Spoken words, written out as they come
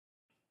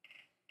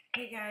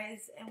Hey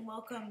guys, and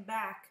welcome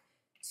back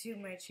to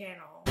my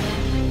channel.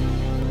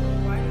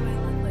 Why do I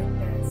look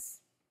like this?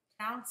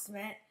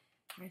 Announcement.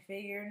 I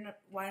figured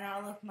why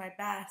not look my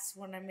best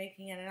when I'm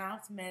making an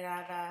announcement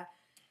at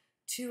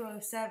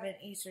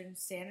 2:07 Eastern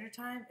Standard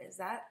Time. Is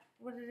that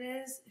what it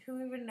is?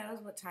 Who even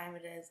knows what time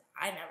it is?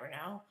 I never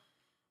know.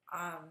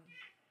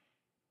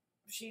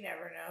 She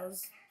never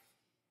knows.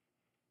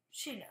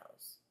 She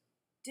knows.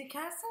 Do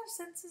cats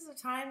have senses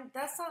of time?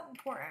 That's not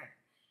important.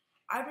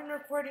 I've been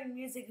recording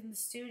music in the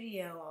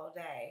studio all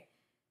day,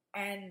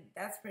 and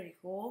that's pretty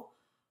cool.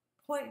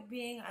 Point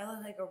being, I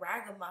look like a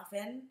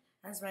ragamuffin,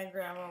 as my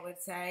grandma would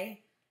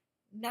say.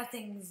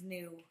 Nothing's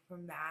new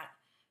from that.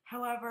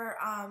 However,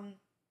 I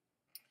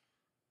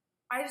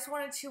just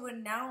wanted to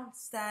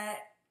announce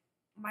that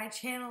my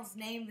channel's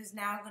name is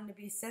now going to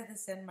be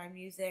Citizen My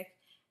Music,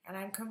 and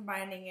I'm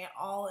combining it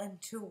all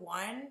into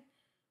one,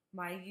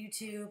 my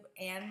YouTube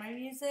and my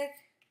music,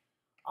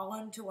 all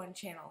into one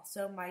channel.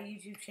 So my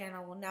YouTube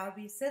channel will now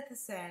be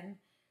Citizen.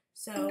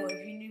 So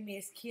if you knew me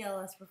as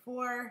KLS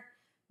before,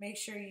 make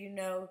sure you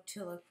know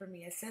to look for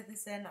me as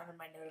Citizen under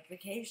my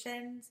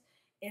notifications.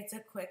 It's a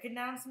quick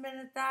announcement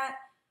at that,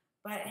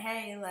 but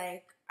hey,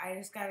 like, I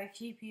just gotta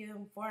keep you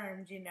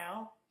informed, you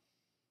know?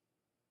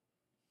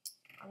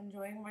 I'm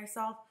enjoying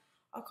myself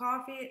a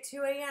coffee at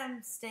 2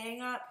 a.m.,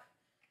 staying up,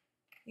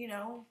 you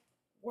know,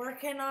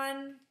 working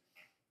on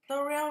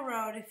the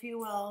railroad, if you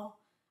will.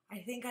 I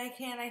think I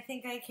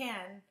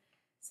can,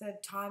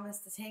 said Thomas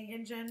the Tank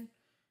Engine.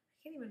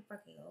 I can't even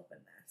fucking open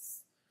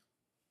this.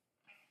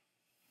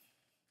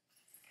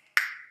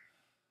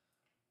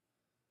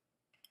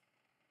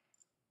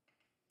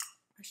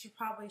 I should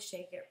probably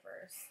shake it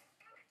first.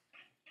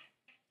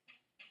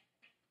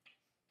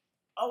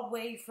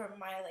 Away from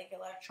my, like,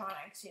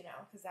 electronics, you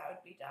know, because that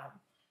would be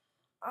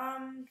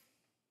dumb.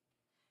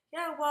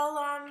 Yeah,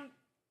 well,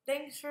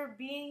 thanks for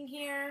being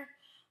here.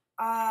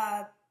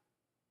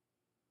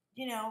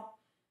 You know,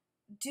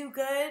 do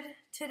good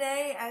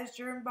today, as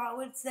Germbot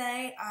would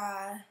say.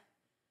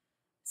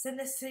 Send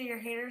this to your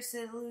haters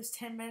to lose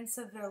 10 minutes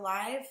of their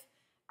life,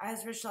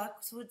 as Rich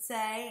Lux would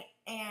say.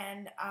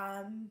 And,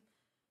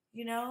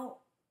 you know,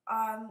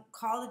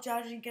 call the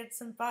judge and get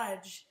some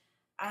fudge,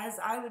 as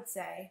I would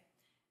say.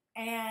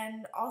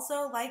 And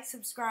also like,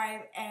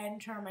 subscribe,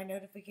 and turn on my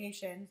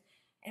notifications.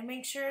 And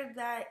make sure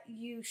that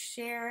you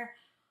share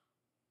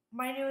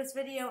my newest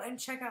video and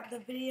check out the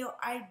video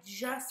I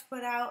just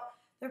put out.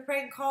 The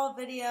prank call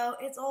video.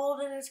 It's old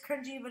and it's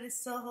cringy, but it's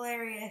still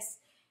hilarious.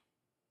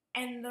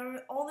 And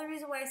the only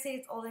reason why I say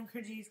it's old and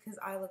cringy is because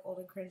I look old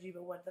and cringy,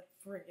 but what the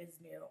frick is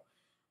new?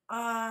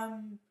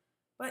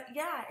 But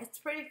yeah, it's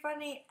pretty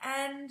funny,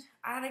 and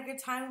I had a good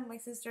time with my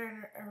sister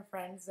and her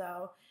friends,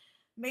 so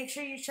make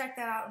sure you check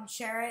that out and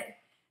share it.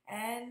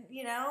 And,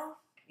 you know,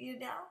 if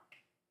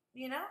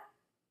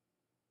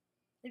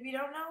you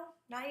don't know,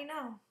 now you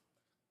know.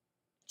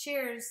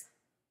 Cheers.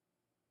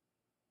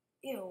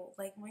 Ew,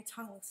 like, my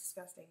tongue looks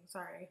disgusting.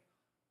 Sorry.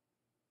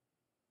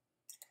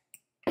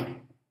 Bitch,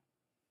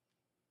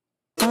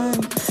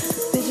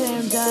 I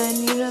am done.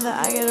 You know that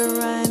I gotta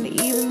run.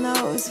 Even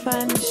though it was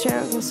fun,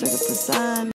 Cheryl go circle the sun.